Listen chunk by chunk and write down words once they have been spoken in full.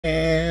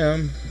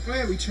Oh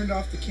yeah, we turned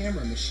off the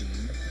camera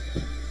machine.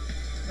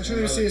 I'm trying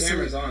to say the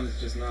camera's on, it's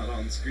just not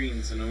on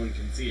screen, so no one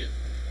can see it.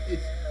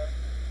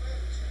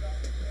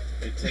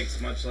 It takes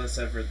much less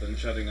effort than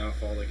shutting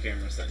off all the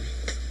camera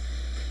settings.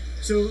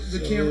 So the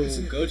camera.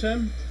 Go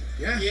time?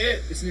 Yeah.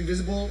 It's an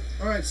invisible.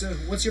 All right. So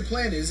what's your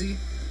plan, Izzy?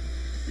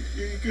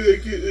 You gotta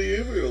get the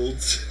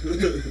emeralds.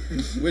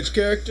 Which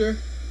character?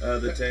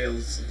 The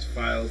Tails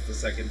file's the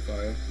second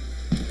file.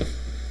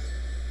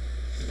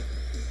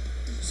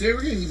 So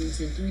we're gonna need this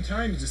game 3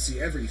 times to see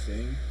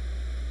everything.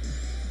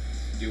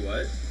 Do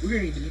what? We're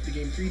gonna need to beat the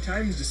game 3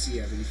 times to see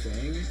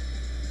everything.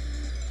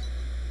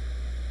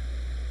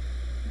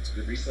 It's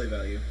good replay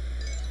value.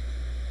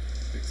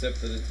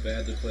 Except that it's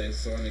bad to play as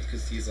Sonic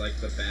because he's like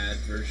the bad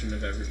version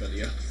of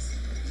everybody else.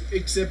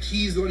 Except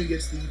he's the one who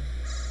gets the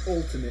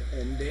ultimate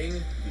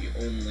ending. The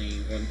only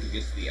one who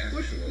gets the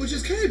actual. Which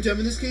is kind of dumb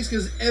in this case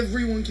because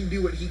everyone can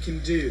do what he can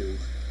do.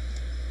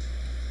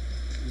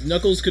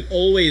 Knuckles could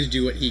always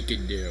do what he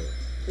could do.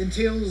 And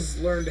Tails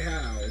learned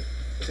how.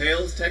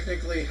 Tails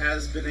technically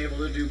has been able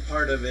to do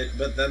part of it,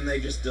 but then they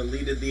just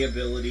deleted the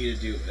ability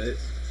to do it.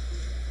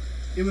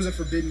 It was a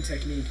forbidden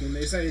technique, and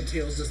they decided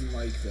Tails doesn't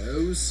like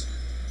those.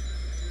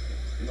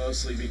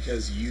 Mostly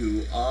because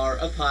you are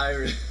a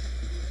pirate.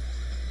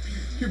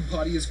 Your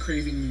body is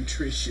craving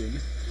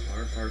nutrition.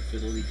 Har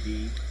fiddly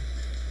dee.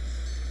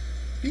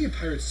 Being a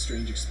pirate's a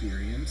strange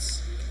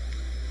experience.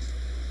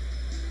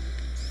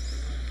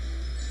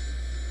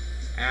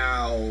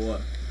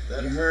 Ow.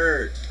 That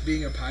hurt.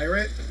 Being a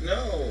pirate?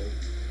 No.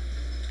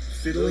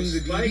 Fiddling Those the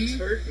spikes dee-dee?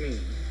 hurt me.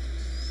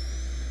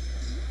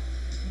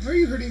 Why are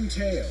you hurting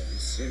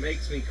Tails? It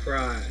makes me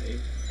cry.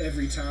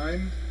 Every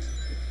time?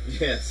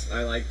 Yes,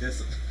 I like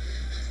this.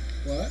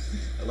 What?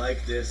 I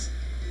like this.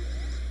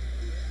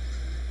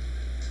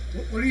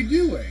 What are you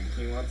doing?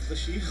 He wants the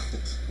shield.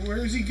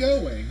 Where is he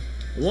going?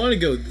 I want to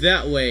go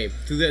that way,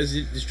 through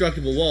that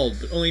destructible wall,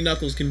 but only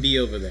Knuckles can be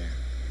over there.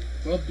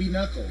 Well, be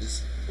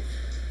Knuckles.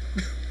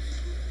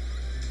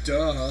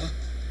 Duh.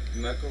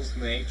 Knuckles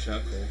may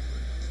chuckle.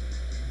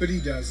 But he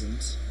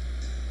doesn't.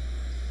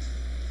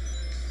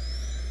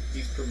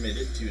 He's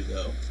permitted to,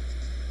 though.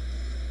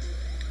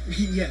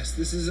 Yes,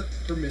 this is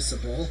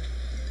permissible.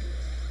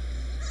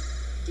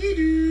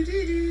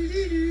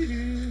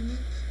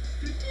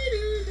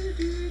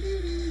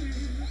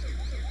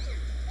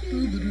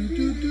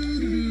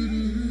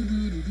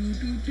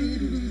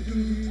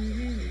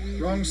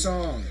 Wrong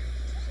song.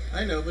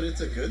 I know, but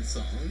it's a good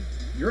song.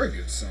 You're a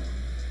good song.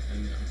 I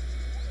know.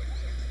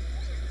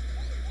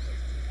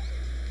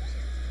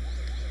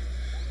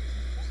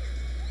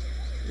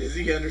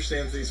 Izzy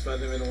understands these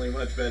fundamentally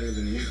much better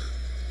than you.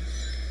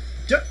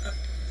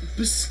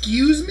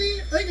 Excuse me?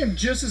 I think I'm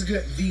just as good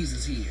at these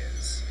as he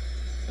is.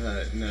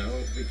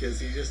 No, because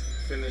he just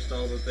finished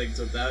all the things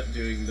without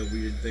doing the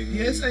weird thing.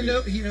 Yes, I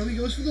know. He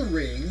goes for the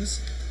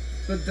rings,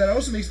 but that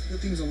also makes the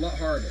things a lot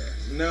harder.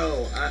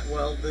 No,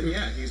 well, then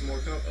yeah, he's more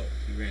oh,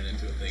 he ran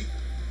into a thing.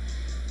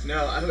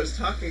 No, I was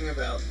talking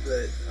about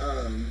that,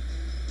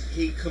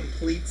 he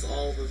completes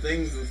all the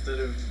things instead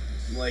of,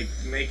 like,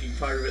 making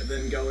part of it,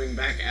 then going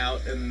back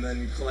out and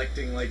then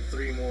collecting, like,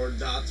 3 more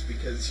dots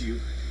because you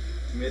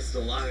missed a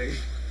line.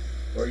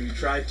 Or you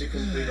tried to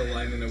complete a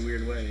line in a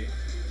weird way.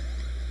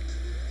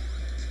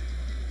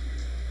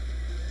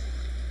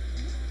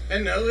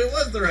 And no, it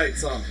was the right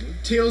song.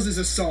 Tails is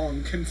a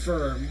song,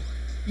 confirmed.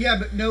 Yeah,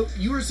 but no,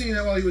 you were singing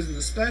that while he was in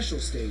the special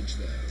stage,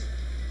 though.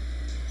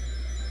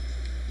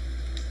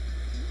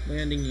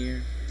 Landing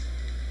here.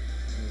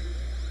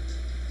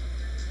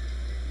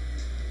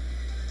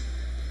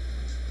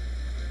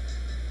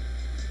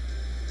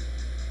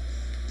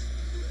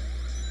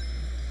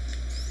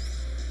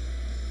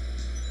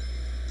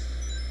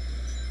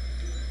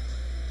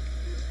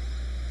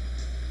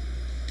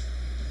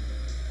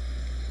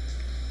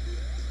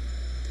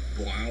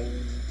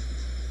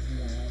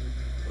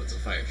 What's a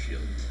fire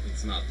shield?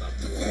 It's not the.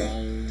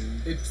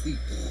 It's the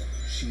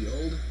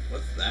shield.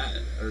 What's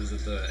that? Or is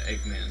it the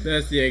Eggman?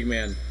 That's the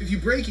Eggman. If you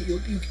break it,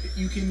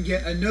 you can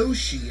get a no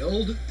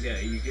shield. Yeah,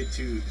 you get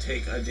to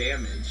take a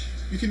damage.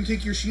 You can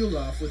take your shield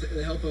off with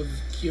the help of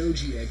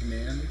Kyoji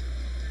Eggman.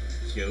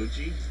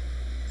 Kyoji?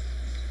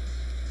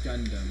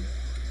 Gundam.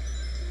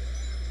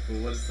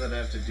 Well, what does that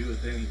have to do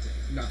with anything?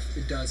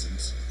 Nothing. It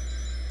doesn't.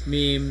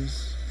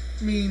 Memes.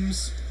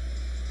 Memes.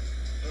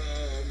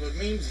 Oh, but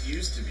memes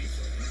used to be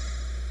funny.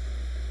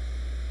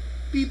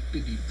 Beep,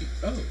 beep, beep, beep.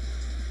 Oh.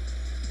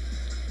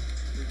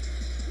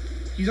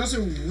 He's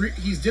also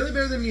he's definitely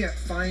better than me at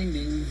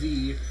finding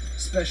the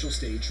special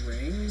stage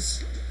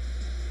rings.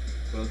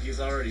 Well,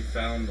 he's already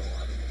found a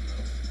lot of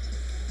them,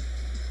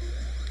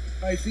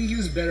 though. I think he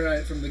was better at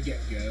it from the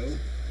get-go.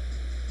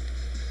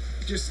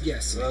 Just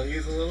guessing. Well,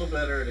 he's a little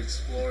better at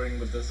exploring,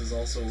 but this is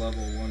also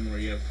level 1 where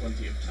you have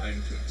plenty of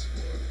time to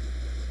explore.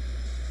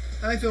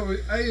 I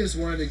just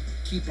wanted to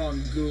keep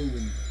on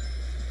going.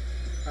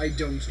 I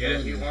don't Yeah,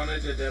 run. he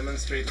wanted to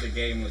demonstrate the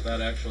game without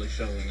actually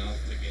showing off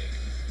the game.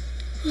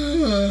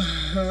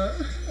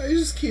 I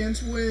just can't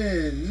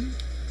win.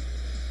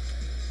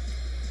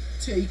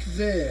 Take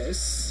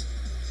this.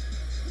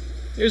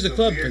 There's a It's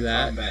club weird for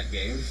that. combat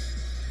game.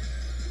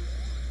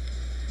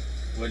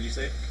 What'd you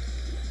say?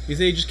 You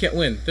say you just can't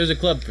win. There's a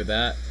club for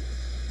that.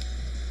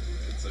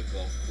 It's a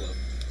golf club.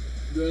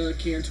 The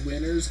Can't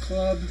Winners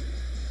Club.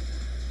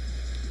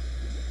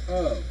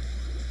 Oh.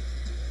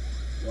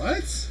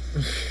 What?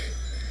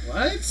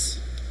 What?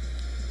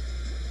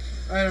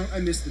 I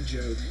missed the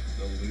joke.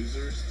 The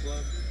Losers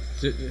Club?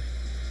 It's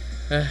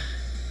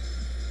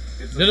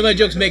a None of my meme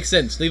jokes I make don't-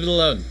 sense. Leave it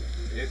alone.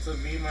 It's a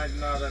meme I'm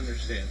not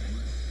understanding.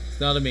 It's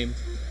not a meme.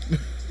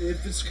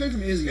 If it's coming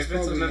from Izzy, If it's a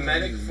probably not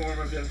mimetic meme. form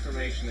of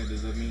information, it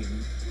is a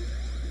meme.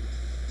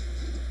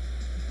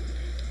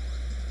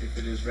 If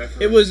it is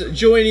referenced... It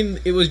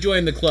was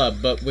joining the club,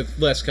 but with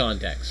less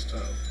context.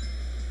 Oh.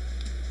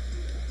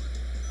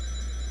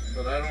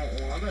 But I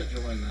don't want to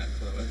join that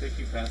club. I think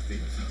you passed the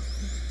info.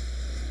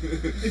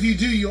 If you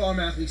do, you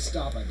automatically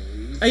stop, I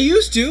believe. I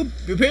used to.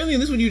 Apparently in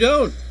this one you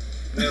don't.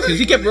 No, Because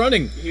he kept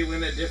running. He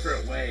went a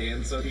different way,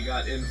 and so he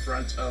got in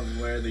front of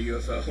where the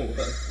UFO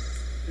was.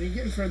 And you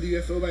get in front of the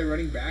UFO by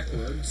running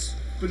backwards.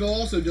 But it'll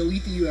also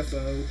delete the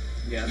UFO.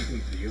 Yeah,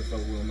 the UFO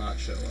will not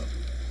show up.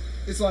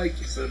 It's like,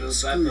 So does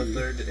screw that the you.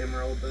 third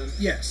emerald then?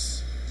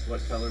 Yes.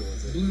 What color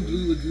was it?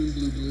 Blue, lagoon,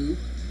 blue.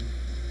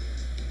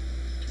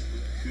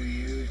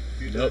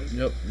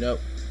 Nope.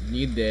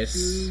 Need this.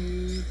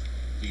 Blue,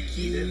 Do you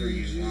need it or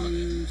you want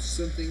it?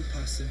 something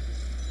pussy.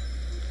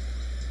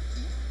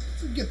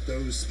 Forget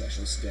those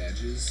special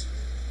stages.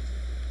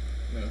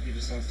 No, he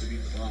just wants to be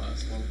the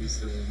boss while he's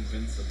still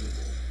invincible.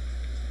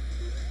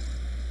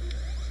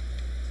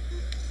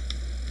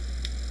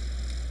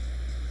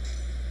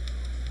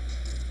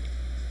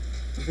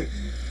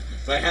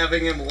 By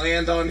having him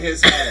land on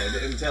his head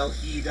until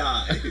he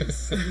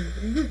dies.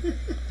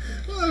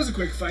 Well, that was a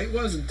quick fight,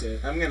 wasn't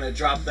it? I'm gonna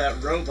drop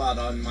that robot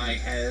on my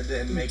head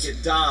and make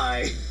it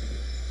die.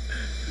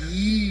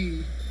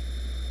 Yee.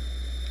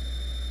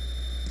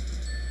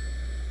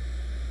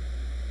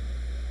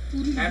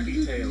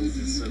 Happy Tails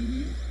is so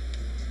cute.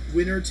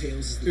 Winter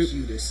Tails is the Oop.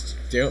 cutest.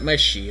 Don't my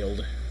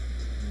shield.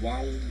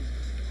 Wow.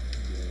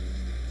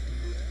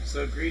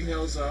 So Green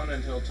Hill Zone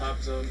and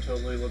Hilltop Zone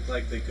totally look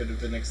like they could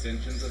have been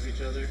extensions of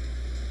each other.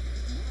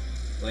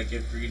 Like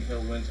if Green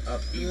Hill went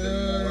up even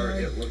more,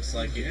 it looks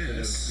like it could have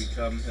yes.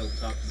 become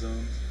Hilltop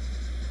Zone.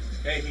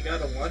 Hey, he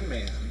got a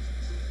one-man.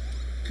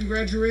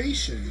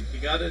 Congratulations. He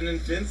got an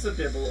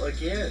Invincible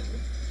again.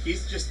 He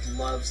just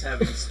loves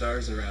having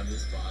stars around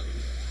his body.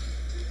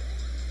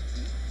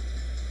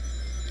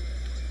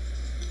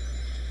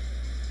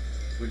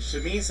 Which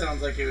to me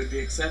sounds like it would be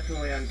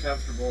exceptionally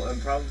uncomfortable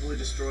and probably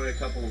destroy a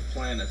couple of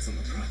planets in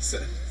the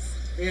process.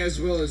 As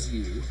well as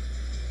you.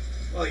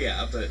 Well,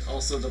 yeah, but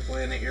also the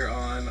planet you're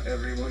on,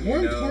 everyone More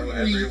you know,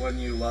 importantly- everyone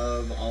you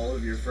love, all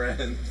of your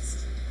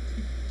friends.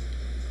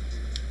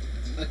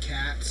 A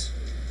cat.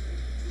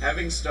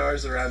 Having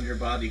stars around your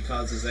body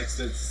causes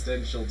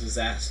existential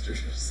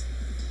disasters.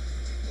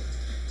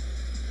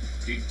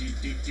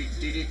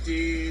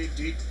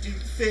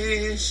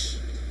 Fish!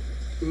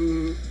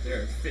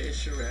 There are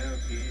fish around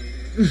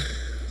here.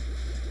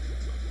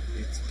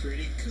 It's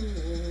pretty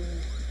cool.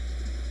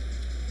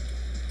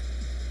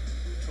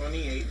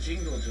 28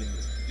 jingle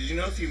jingles. Did you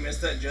know if you miss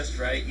that just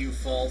right, you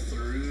fall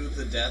through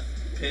the death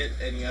pit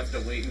and you have to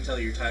wait until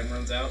your time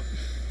runs out?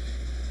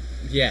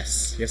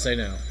 Yes. Yes, I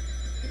know.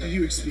 Did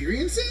you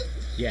experience it?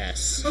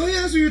 Yes. Oh,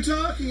 yeah, that's what you're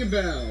talking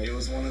about. It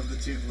was one of the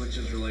two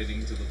glitches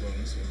relating to the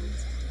bonus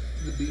worlds.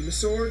 The beam of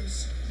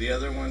swords? The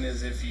other one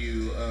is if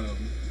you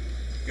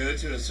go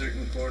to a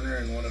certain corner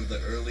in one of the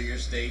earlier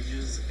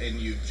stages and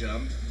you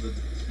jump, the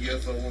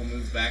UFO will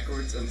move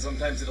backwards, and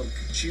sometimes it'll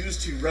choose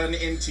to run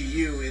into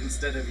you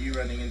instead of you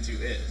running into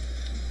it.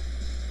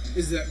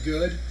 Is that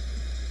good?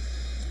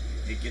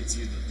 It gets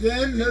you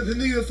Then the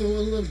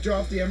UFO will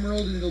drop the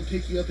emerald and it'll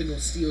pick you up and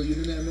it'll steal you,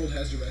 and the emerald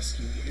has to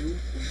rescue you.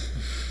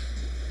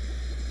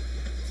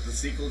 the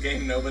sequel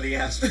game nobody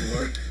asked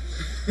for.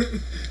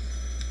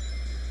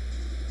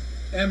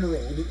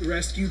 Emerald,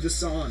 rescue the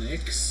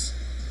Sonics.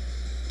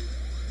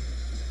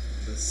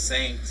 The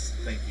Saints,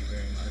 thank you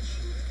very much.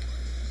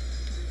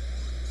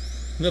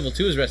 Level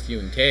 2 is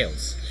rescuing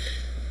Tails.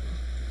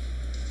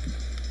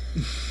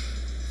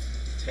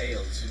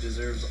 Tails, who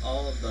deserves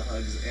all of the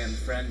hugs and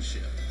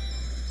friendship.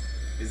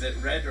 Is it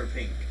red or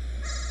pink?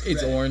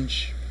 It's Red.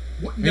 orange.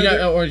 What? No,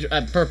 No, orange.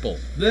 Purple.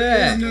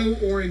 there's Bleh.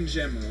 no orange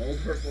emerald.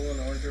 Purple and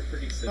orange are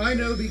pretty similar. I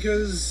know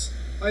because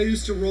I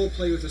used to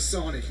roleplay with a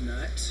Sonic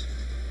Nut.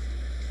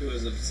 Who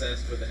is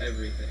obsessed with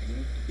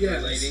everything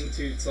Yes. relating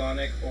to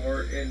Sonic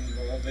or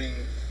involving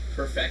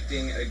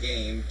perfecting a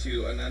game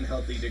to an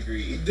unhealthy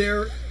degree.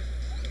 There,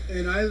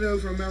 and I know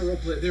from my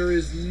roleplay, there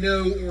is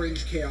no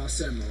orange Chaos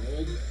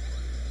Emerald.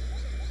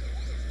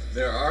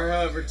 There are,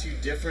 however, two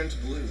different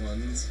blue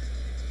ones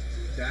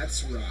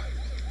That's right.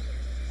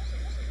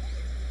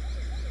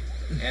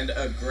 and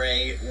a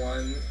gray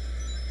one,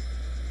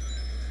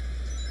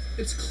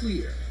 It's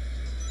clear.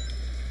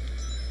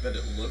 but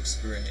it looks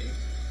gray.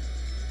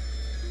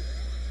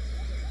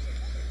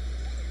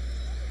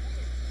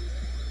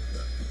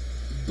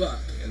 But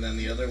And then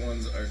the other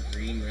ones are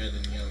green, red,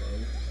 and yellow.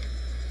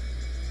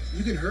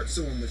 You can hurt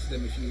someone with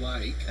them if you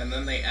like. And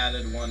then they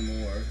added one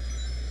more.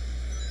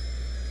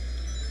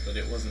 But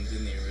it wasn't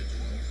in the original.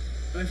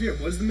 I forget,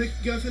 what's the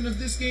MacGuffin of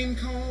this game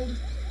called?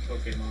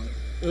 Pokemon.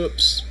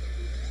 Oops.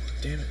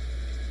 Damn it.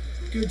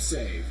 Good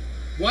save.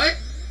 What?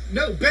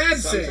 No, bad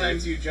save!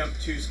 Sometimes you jump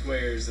 2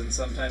 squares, and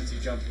sometimes you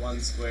jump 1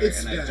 square, It's-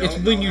 and I yeah. don't It's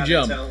know when you how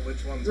jump. to tell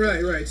which one's Right,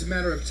 which. right. It's a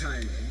matter of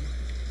timing.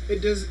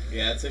 It does.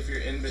 Yeah, it's if you're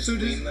in So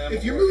between them.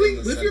 if you're or in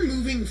moving, the if you're center.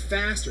 moving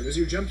faster, does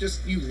your jump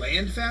just you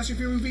land faster if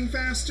you're moving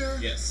faster?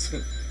 Yes.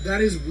 That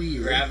is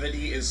weird.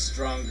 Gravity is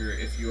stronger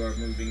if you are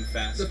moving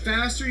faster. The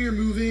faster you're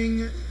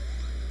moving,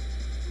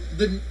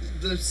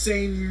 the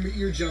same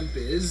your jump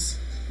is.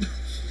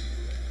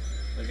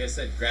 Like I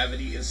said,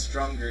 gravity is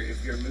stronger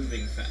if you're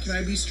moving faster. Can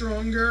I be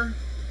stronger?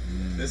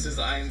 This is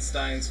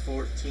Einstein's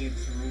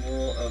 14th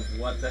rule of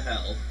what the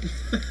hell.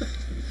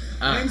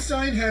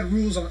 Einstein had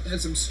rules on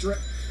had some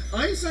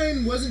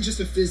Einstein wasn't just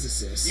a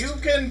physicist. You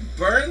can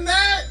burn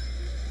that?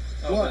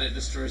 Oh, What? but it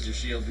destroys your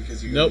shield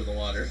because you go Nope. to the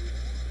water.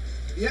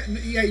 Yeah,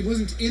 yeah, he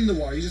wasn't in the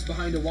water. He's just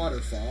behind a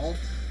waterfall.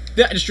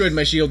 That destroyed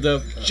my shield,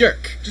 though.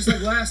 Jerk. Just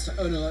like last time.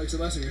 Oh no, like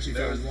last time you actually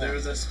There fell was, in the there water.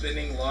 was a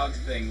spinning log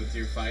thing with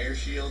your fire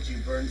shield. You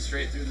burn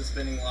straight through the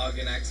spinning log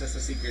and access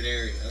a secret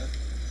area.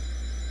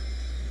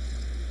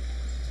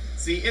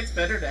 See, it's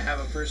better to have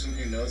a person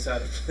who knows how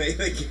to play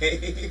the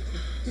game.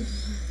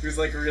 Who's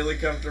like really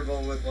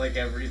comfortable with like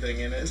everything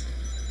in it.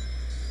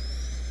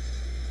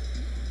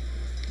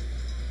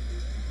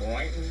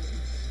 Boing.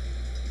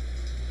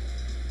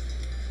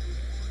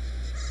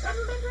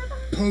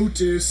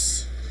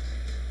 POTUS.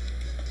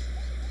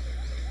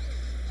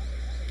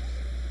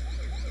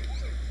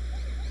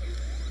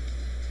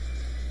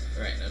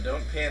 Alright, now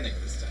don't panic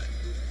this time.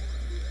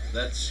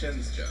 That's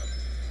Shin's job.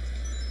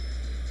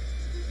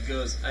 He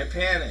goes, I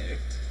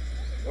panicked.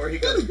 Or he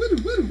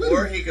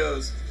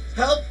goes,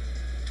 help!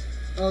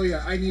 Oh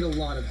yeah, I need a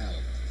lot of help.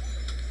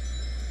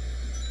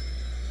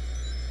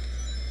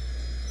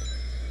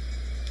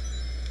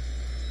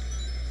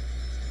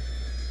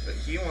 But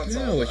he wants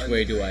Now all which the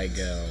way onion do I rings.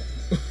 go?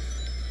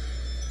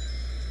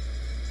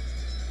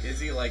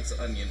 Izzy likes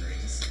onion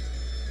rings.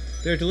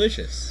 They're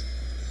delicious.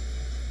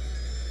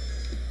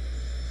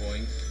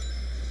 Boing.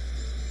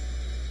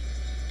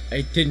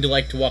 I tend to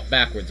like to walk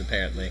backwards,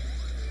 apparently.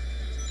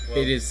 Well,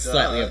 It is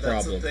slightly a That's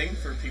problem. a thing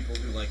for people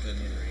who like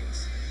onion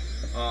rings.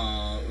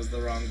 It was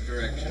the wrong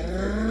direction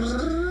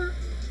first.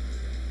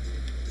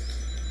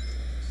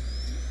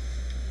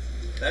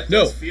 That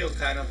No. does feel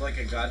kind of like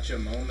a gotcha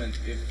moment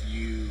if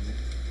you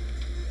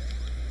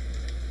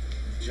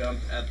jump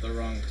at the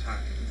wrong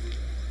time.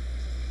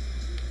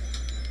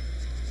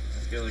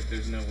 I feel like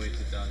there's no way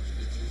to dodge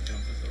it if you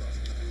jump at the wrong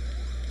time.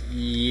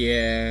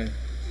 Yeah.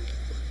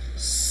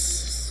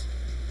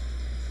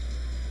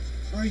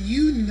 Are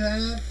you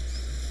not?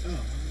 Oh,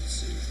 let's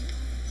see.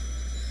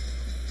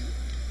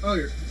 Oh,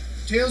 your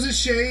Tails is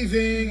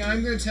shaving.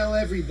 I'm gonna tell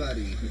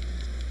everybody.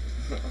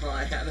 Well,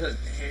 I had a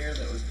hair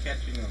that was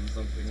catching on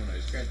something when I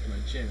was scratching my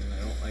chin, and I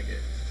don't like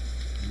it.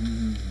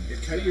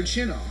 It's Cut your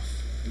chin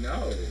off.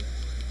 No.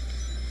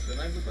 Then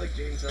I look like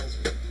James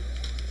Ellsworth.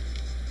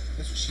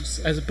 That's what she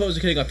said. As opposed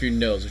to cutting off your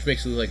nose, which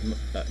makes it look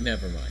like...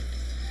 never mind.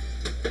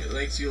 It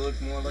makes you look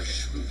more like a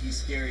spooky,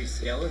 scary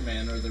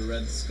Skellerman or the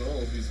Red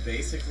Skull, who's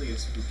basically a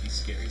spooky,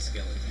 scary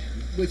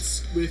Skellerman.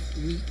 With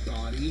meat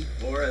body.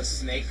 Or a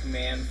Snake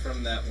Man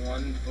from that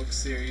one book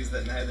series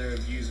that neither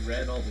of you's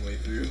read all the way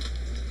through.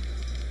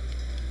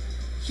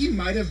 He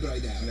might have, but I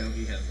doubt it. No,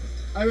 he hasn't.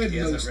 I read He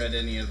most. hasn't read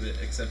any of it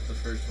except the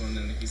first one,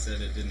 and he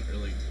said it didn't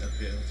really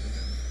appeal to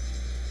him.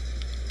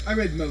 I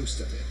read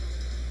most of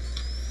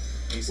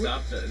it. He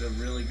stopped at a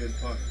really good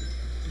part.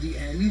 The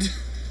end.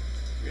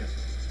 Yeah.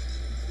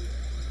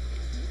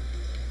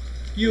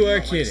 You are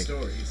don't kidding. Like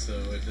story, so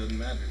it doesn't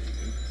matter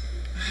to you.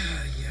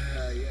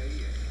 yeah.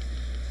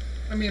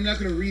 I mean, I'm not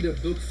gonna read a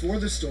book for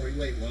the story.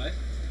 Wait, what?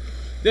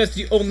 That's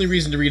the only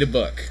reason to read a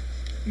book.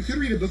 You could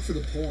read a book for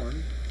the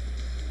porn.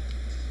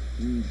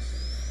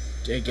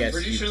 I guess I'm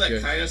pretty you sure that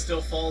could. kind of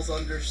still falls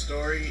under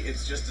story.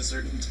 It's just a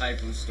certain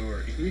type of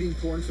story. Reading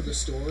porn for the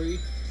story.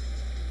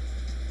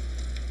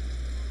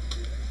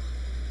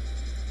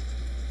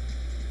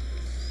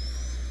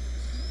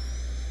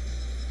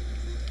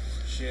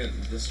 Shin,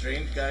 the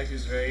strange guy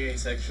who's very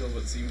asexual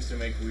but seems to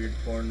make weird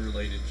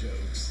porn-related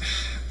jokes.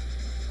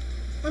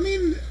 I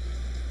mean,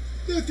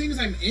 there are things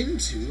I'm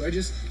into. I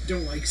just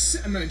don't like.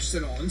 I'm not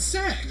interested at all in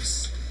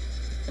sex.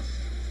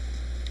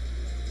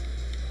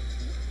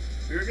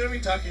 We were gonna be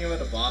talking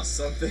about a boss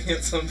something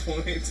at some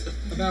point.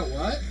 About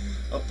what?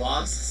 A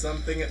boss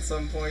something at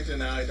some point, and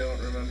now I don't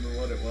remember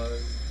what it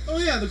was. Oh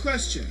yeah, the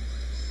question.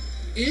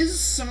 Is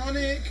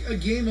Sonic a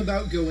game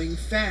about going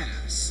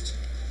fast?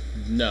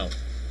 No.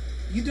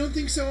 You don't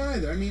think so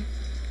either. I mean,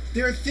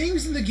 there are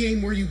things in the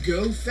game where you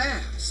go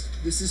fast.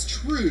 This is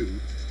true.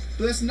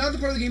 But that's not the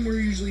part of the game where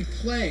you usually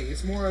play.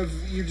 It's more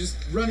of you're just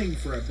running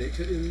for a bit.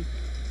 And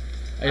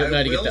I don't know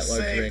how to get that will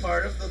large say ring.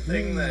 part of the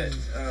thing that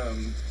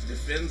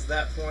defends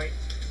that point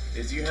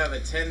is you have a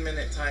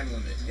 10-minute time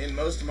limit. In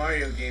most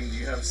Mario games,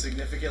 you have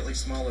significantly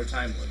smaller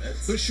time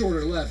limits. but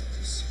shorter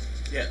levels.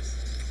 Yes.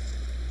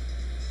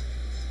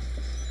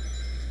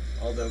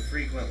 although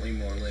frequently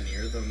more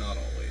linear, though not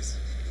always.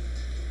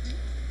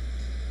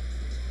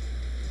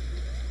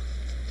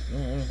 No,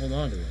 I want to hold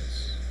on to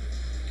this.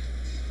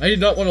 I did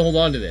not want to hold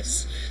on to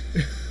this.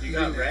 You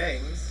got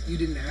rings. You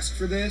didn't ask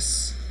for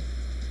this.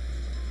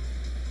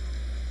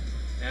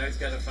 Now he's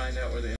got to find out where the